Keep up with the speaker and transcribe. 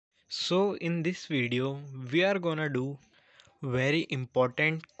So in this video we are gonna do very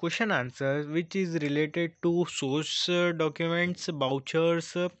important question answers which is related to source documents,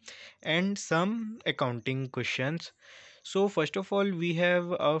 vouchers and some accounting questions. So first of all we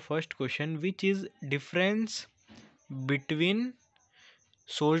have our first question, which is difference between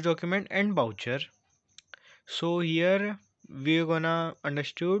source document and voucher. So here we're gonna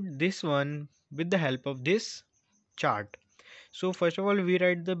understood this one with the help of this chart. So first of all we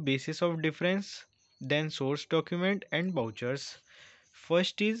write the basis of difference, then source document and vouchers.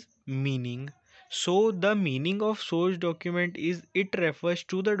 First is meaning. So the meaning of source document is it refers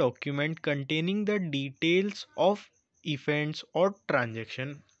to the document containing the details of events or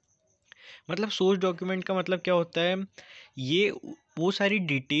transaction. मतलब source document का मतलब क्या होता है, ये वो सारी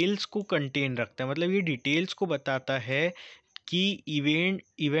details को कंटेन रखता है, मतलब ये डिटेल्स को बताता है कि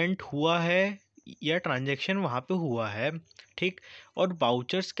इवेंट हुआ है या ट्रांजैक्शन वहाँ पे हुआ है। ठीक। और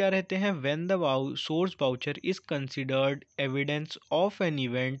वाउचर्स क्या रहते हैं, when the source voucher is considered evidence of an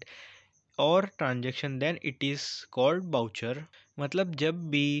event और transaction then it is called voucher. मतलब जब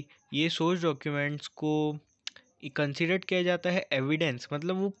भी ये सोर्स डॉक्यूमेंट्स को कंसिडर्ड किया जाता है एविडेंस,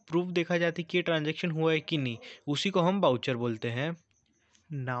 मतलब वो प्रूफ देखा जाता है कि ये ट्रांजैक्शन हुआ है कि नहीं, उसी को हम वाउचर बोलते हैं।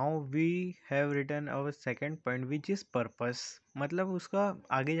 Now we have written our second point which is purpose, मतलब उसका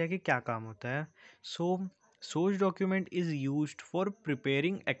आगे जाके क्या काम होता है। सो source document is used for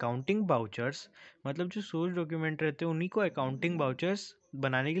preparing accounting vouchers, मतलब जो सोर्स डॉक्यूमेंट रहते हैं उन्हीं को अकाउंटिंग वाउचर्स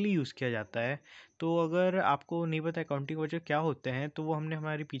बनाने के लिए यूज़ किया जाता है। तो अगर आपको नहीं पता अकाउंटिंग वाउचर क्या होते हैं तो वो हमने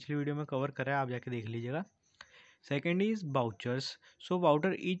हमारी पिछली वीडियो में कवर करा है, आप जाके देख लीजिएगा। Second is vouchers. So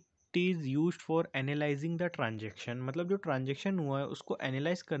voucher it is use for analysing the transaction, मतलब जो ट्रांजेक्शन हुआ है उसको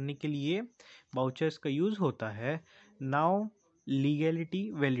एनालाइज करने के लिए वाउचर्स का यूज़ होता है। नाउ लीगैलिटी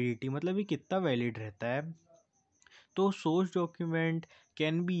वैलिडिटी, मतलब ये कितना वैलिड रहता है। तो source document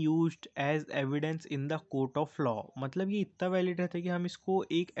can be used as evidence in the court of law, मतलब ये इतना वैलिड रहता है कि हम इसको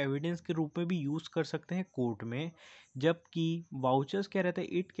एक एविडेंस के रूप में भी यूज़ कर सकते हैं कोर्ट में। जबकि वाउचर्स क्या रहता है,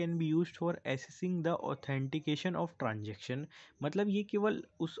 it can be used for assessing the authentication of transaction, मतलब ये केवल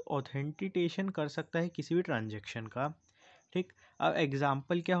उस ऑथेंटिकेशन कर सकता है किसी भी ट्रांजेक्शन का। ठीक। अब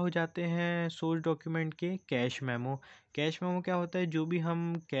एग्जाम्पल क्या हो जाते हैं सोर्स डॉक्यूमेंट के, कैश मेमो। कैश मेमो क्या होता है, जो भी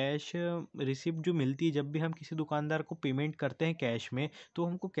हम कैश रिसिप्ट जो मिलती है जब भी हम किसी दुकानदार को पेमेंट करते हैं कैश में, तो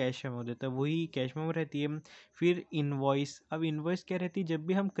हमको कैश मेमो देता है, वही कैश मेमो रहती है। फिर इनवॉइस, अब इनवॉइस क्या रहती है, जब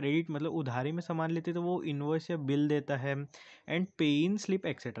भी हम क्रेडिट मतलब उधारी में सामान लेते हैं तो वो इनवॉइस या बिल देता है। एंड पे इन स्लिप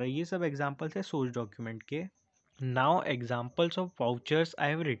एक्सेट्रा, ये सब एग्जाम्पल्स है सोर्स डॉक्यूमेंट के। Now examples of vouchers I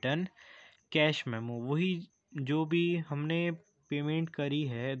have written, cash memo वही जो भी हमने पेमेंट करी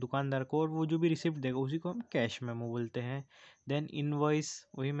है दुकानदार को और वो जो भी रिसिप्ट देगा उसी को हम कैश मेमो बोलते हैं। देन इनवॉइस,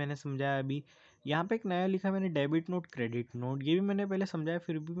 वही मैंने समझाया अभी। यहाँ पे एक नया लिखा मैंने, डेबिट नोट क्रेडिट नोट, ये भी मैंने पहले समझाया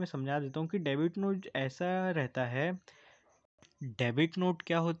फिर भी मैं समझा देता हूँ कि डेबिट नोट ऐसा रहता है। डेबिट नोट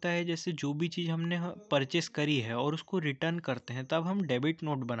क्या होता है, जैसे जो भी चीज़ हमने परचेस करी है और उसको रिटर्न करते हैं तब हम डेबिट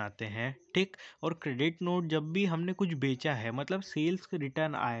नोट बनाते हैं। ठीक। और क्रेडिट नोट जब भी हमने कुछ बेचा है मतलब सेल्स के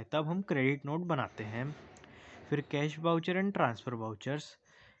रिटर्न आए तब हम क्रेडिट नोट बनाते हैं। फिर cash voucher and transfer vouchers.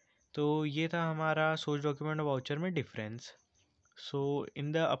 तो ये था हमारा सोर्स डॉक्यूमेंट और वाउचर में difference. So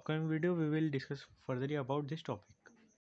in the upcoming video we will discuss furtherly about this topic.